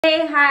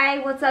Hey, hi,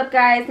 what's up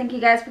guys? Thank you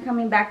guys for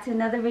coming back to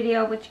another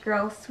video with your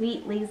girl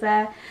Sweet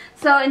Lisa.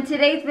 So in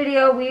today's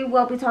video we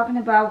will be talking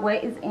about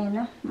what is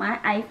in my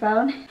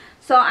iPhone.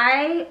 So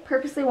I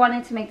purposely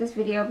wanted to make this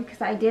video because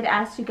I did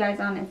ask you guys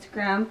on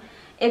Instagram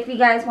if you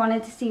guys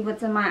wanted to see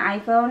what's in my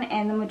iPhone,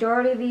 and the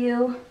majority of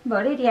you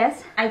voted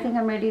yes. I think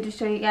I'm ready to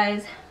show you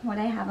guys what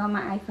I have on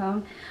my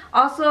iPhone.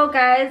 Also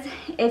guys,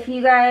 if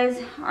you guys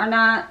are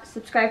not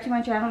subscribed to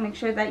my channel, make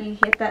sure that you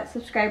hit that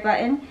subscribe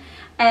button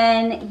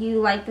and you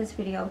like this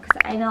video, because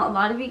I know a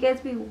lot of you guys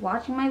be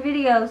watching my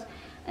videos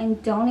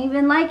and don't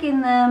even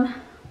liking them,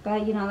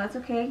 but you know, that's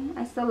okay.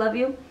 I still love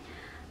you.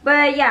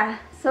 But yeah,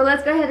 so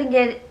let's go ahead and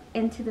get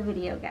into the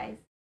video guys.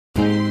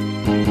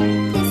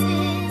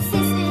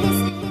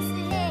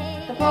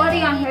 The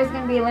quality on here is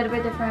going to be a little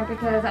bit different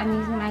because I'm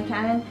using my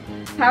Canon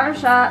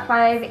PowerShot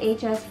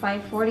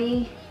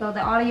 5HS540, so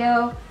the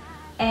audio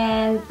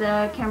and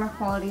the camera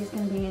quality is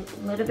going to be a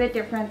little bit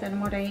different than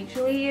what I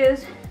usually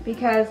use,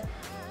 because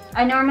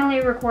I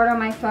normally record on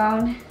my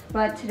phone,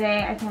 but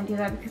today I can't do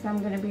that because I'm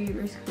going to be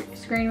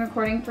screen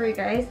recording for you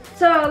guys.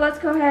 So let's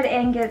go ahead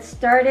and get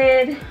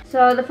started.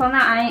 So the phone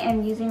that I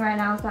am using right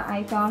now is the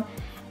iPhone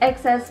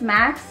XS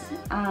Max,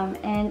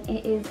 and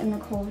it is in the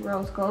cold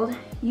rose gold.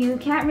 You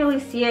can't really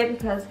see it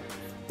because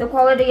the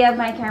quality of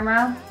my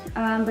camera,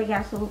 but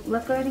yeah, so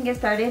let's go ahead and get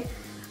started.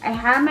 I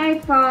have my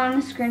phone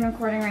screen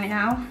recording right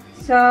now,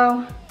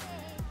 so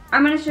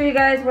I'm going to show you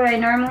guys what I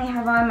normally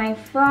have on my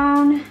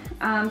phone.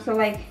 So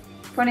like,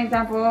 for an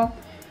example,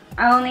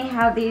 I only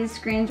have these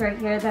screens right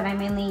here that I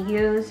mainly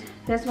use.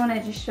 This one,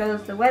 it just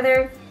shows the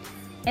weather,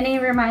 any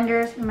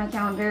reminders from my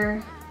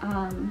calendar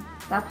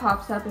that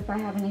pops up. If I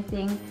have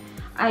anything,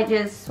 I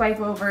just swipe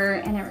over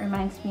and it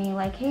reminds me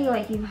like, hey,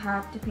 like you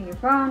have to pay your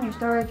phone, your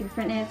storage, your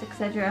fitness,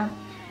 etc.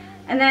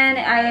 And then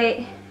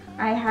I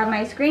have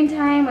my screen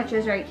time, which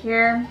is right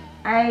here.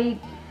 I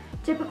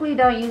typically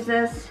don't use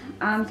this.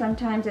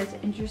 Sometimes it's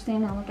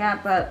interesting to look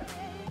at, but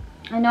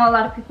I know a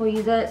lot of people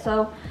use it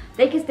so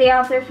they can stay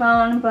off their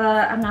phone,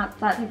 but I'm not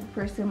that type of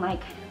person.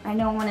 Like, I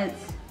know when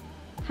it's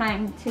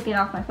time to get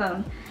off my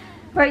phone.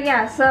 But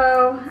yeah,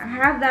 so I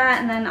have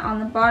that, and then on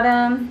the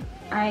bottom,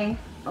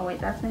 oh wait,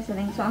 that's my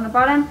settings. So on the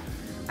bottom,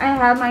 I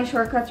have my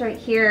shortcuts right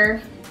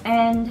here,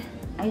 and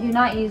I do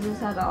not use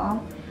this at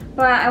all.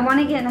 But I want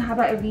to get in the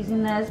habit of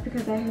using this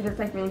because I heard it's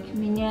like really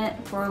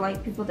convenient for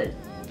like people that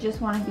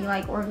just want to be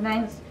like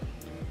organized.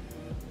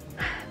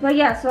 But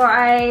yeah, so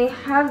I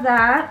have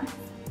that.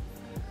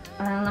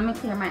 Let me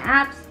clear my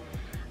apps.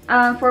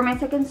 For my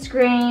second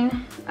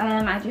screen,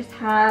 I just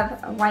have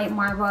a white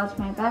marble as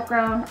my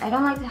background. I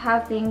don't like to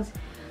have things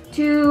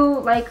too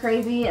like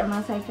crazy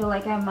unless I feel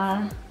like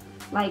I'm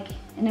like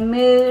in a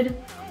mood,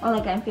 or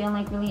like I'm feeling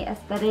like really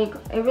aesthetic.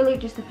 It really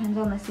just depends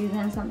on the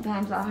season.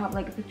 Sometimes I'll have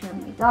like a picture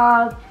of my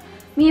dog,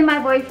 me and my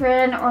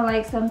boyfriend, or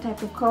like some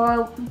type of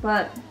quote.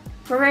 But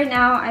for right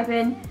now, I've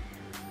been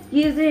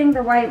using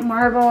the white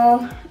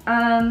marble.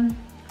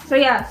 So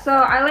yeah, so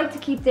I like to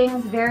keep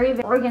things very,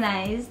 very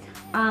organized.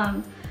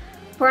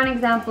 For an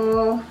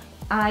example,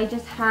 I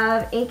just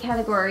have 8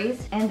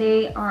 categories and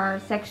they are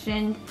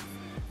sectioned.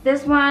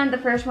 This one, the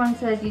first one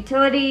says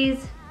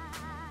utilities.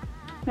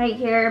 Right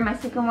here, my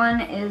second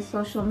one is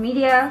social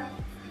media.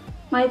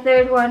 My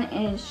third one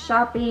is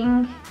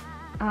shopping.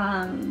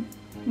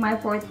 My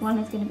fourth one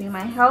is going to be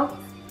my health.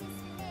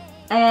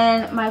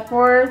 And my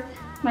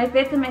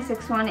fifth and my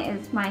sixth one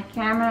is my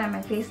camera and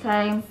my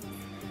FaceTime.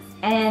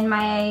 And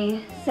my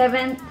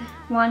 7th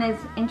one is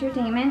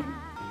entertainment,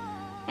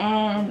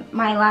 and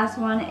my last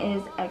one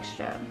is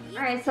extra.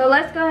 Alright, so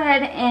let's go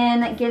ahead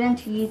and get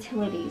into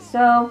utilities.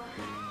 So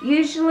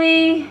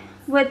usually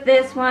with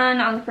this one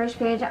on the first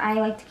page, I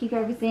like to keep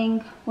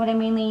everything what I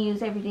mainly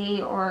use every day,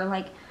 or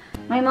like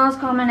my most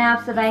common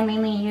apps that I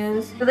mainly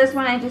use. So this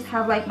one, I just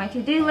have like my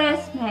to-do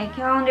list, my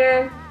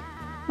calendar,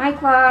 my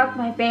clock,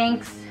 my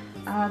banks,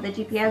 the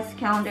GPS,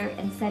 calendar,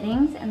 and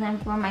settings. And then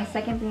for my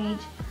second page,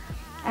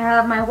 I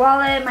have my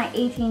wallet, my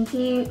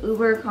AT&T,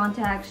 Uber,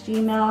 contacts,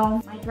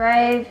 Gmail, my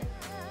Drive,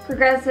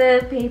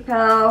 Progressive,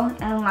 PayPal,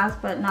 and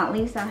last but not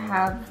least, I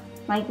have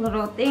like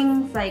little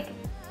things like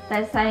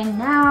that I sign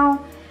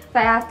now if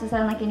I have to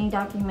sign like any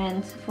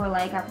documents for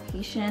like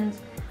applications.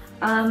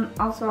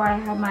 Also, I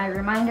have my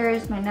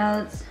reminders, my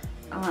notes,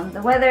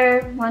 the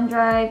weather,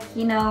 OneDrive,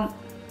 Keynote,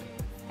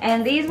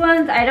 and these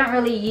ones I don't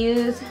really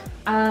use.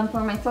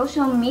 For my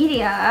social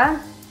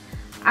media,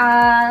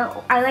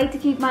 I like to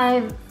keep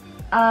my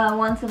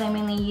ones that I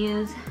mainly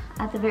use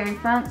at the very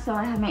front. So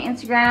I have my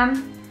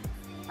Instagram,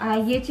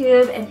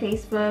 YouTube, and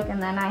Facebook,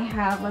 and then I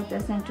have like the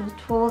essential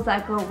tools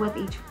that go with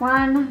each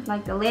one,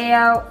 like the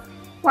layout,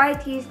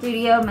 YT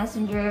Studio,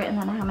 Messenger, and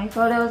then I have my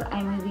photos,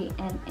 iMovie,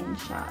 and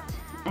InShot.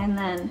 And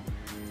then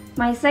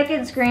my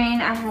second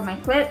screen, I have my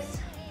clips,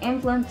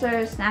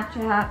 influencers,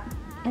 Snapchat,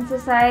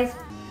 InstaSize,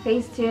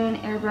 Facetune,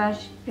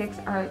 Airbrush,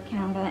 PixArt,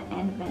 Canva,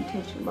 and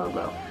Vintage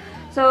Logo.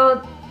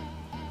 So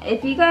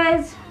if you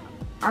guys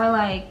are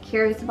like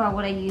curious about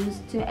what I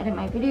use to edit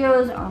my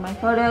videos or my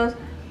photos,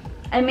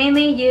 I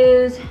mainly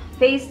use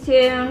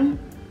Facetune,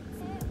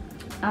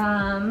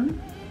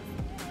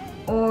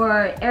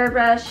 or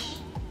Airbrush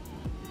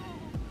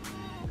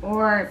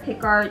or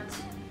PicArt.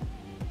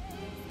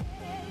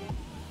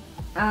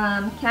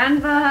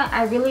 Canva,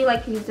 I really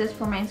like to use this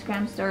for my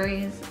Instagram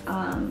stories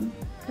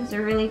because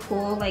they're really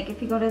cool. Like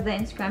if you go to the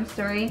Instagram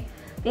story,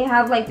 they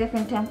have like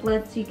different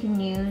templates you can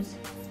use,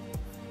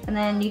 and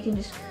then you can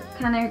just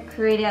kind of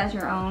create it as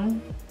your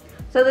own.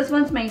 So this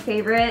one's my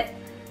favorite.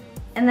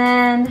 And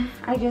then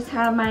I just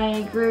have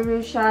my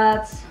Guru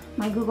shots,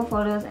 my Google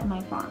Photos, and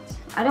my fonts.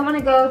 I don't want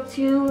to go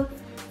too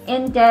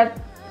in depth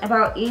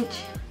about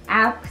each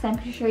app because I'm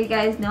pretty sure you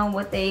guys know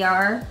what they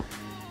are.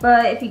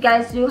 But if you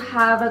guys do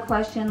have a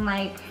question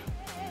like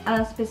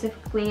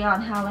specifically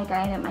on how like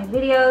I edit my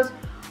videos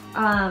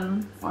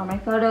or my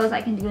photos,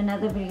 I can do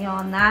another video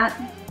on that.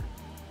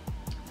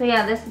 So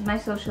yeah, this is my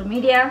social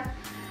media.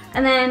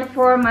 And then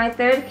for my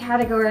third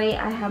category,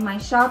 I have my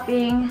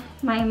shopping.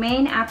 My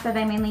main app that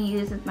I mainly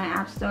use is my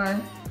App Store.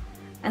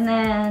 And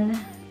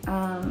then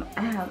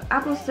I have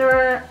Apple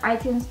Store,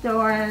 iTunes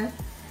Store,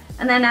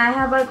 and then I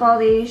have like all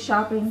these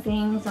shopping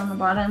things on the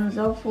bottom: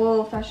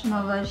 Zoful, Fashion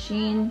Nova,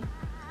 Shein,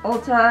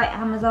 Ulta,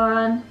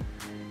 Amazon,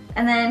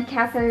 and then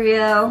Cafe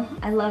Rio.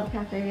 I love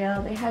Cafe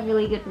Rio. They have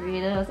really good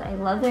burritos. I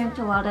love their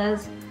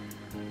enchiladas.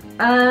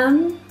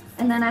 And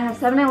then I have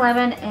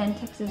 7-Eleven and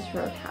Texas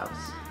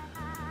Roadhouse.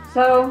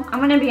 So I'm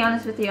gonna be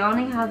honest with you, I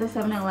only have the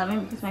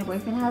 7-Eleven because my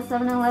boyfriend has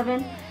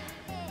 7-Eleven.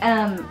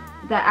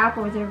 The app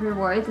with their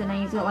rewards, and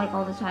I use it like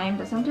all the time,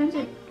 but sometimes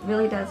it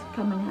really does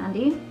come in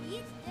handy.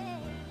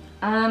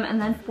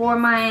 And then for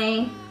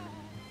my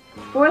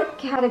fourth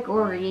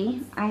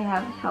category, I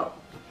have help.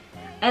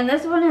 And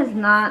this one is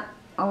not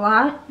a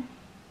lot.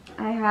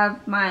 I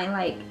have my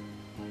like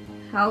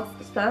help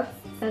stuff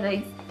that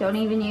I don't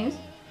even use.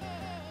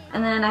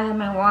 And then I have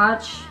my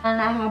watch,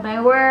 and I have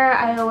my Wear,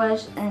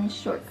 iOS, and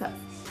shortcuts.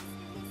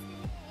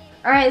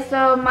 Alright,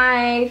 so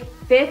my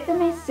fifth and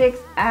my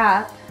sixth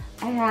app,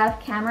 I have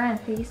camera and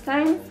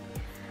FaceTime.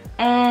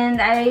 And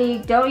I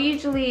don't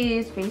usually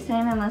use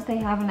FaceTime unless they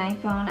have an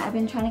iPhone. I've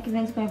been trying to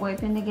convince my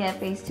boyfriend to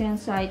get FaceTime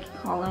so I can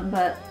call him,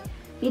 but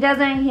he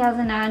doesn't. He has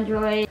an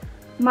Android.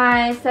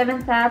 My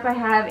seventh app, I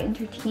have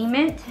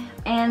entertainment,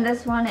 and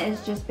this one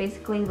is just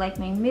basically like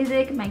my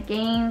music, my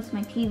games,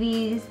 my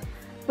TVs,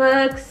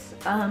 books.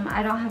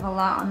 I don't have a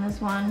lot on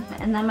this one.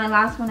 And then my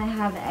last one, I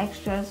have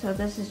extra, so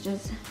this is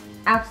just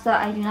apps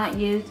that I do not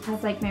use. It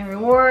has like my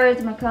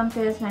rewards, my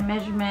compass, my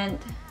measurement,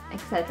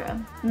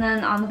 etc. And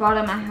then on the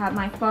bottom I have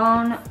my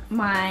phone,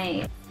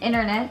 my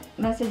internet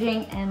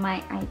messaging, and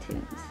my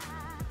iTunes.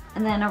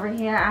 And then over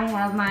here I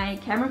have my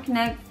Camera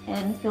Connect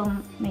and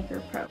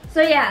Filmmaker Pro.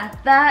 So yeah,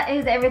 that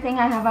is everything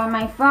I have on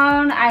my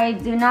phone. I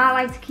do not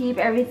like to keep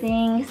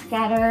everything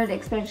scattered,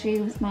 especially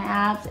with my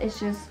apps. It's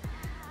just,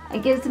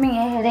 it gives me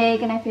a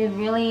headache, and I feel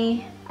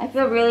really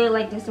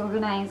like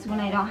disorganized when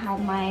I don't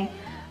have my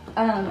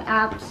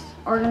apps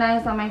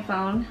organized on my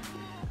phone.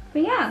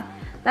 But yeah,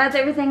 that's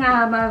everything I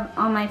have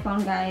on my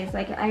phone, guys.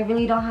 Like, I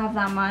really don't have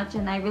that much,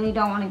 and I really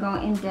don't want to go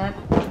in depth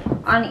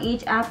on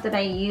each app that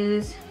I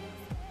use.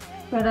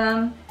 But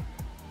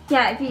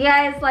yeah, if you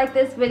guys like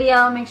this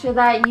video, make sure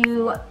that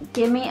you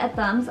give me a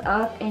thumbs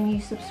up and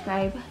you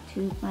subscribe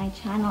to my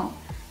channel.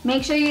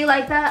 Make sure you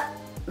like that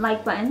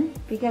like button,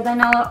 because I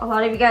know a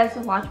lot of you guys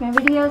watch my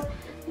videos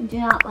and do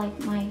not like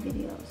my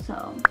videos,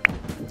 so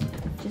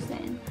just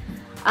saying.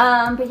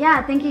 But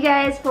yeah, thank you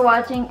guys for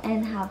watching,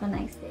 and have a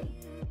nice day.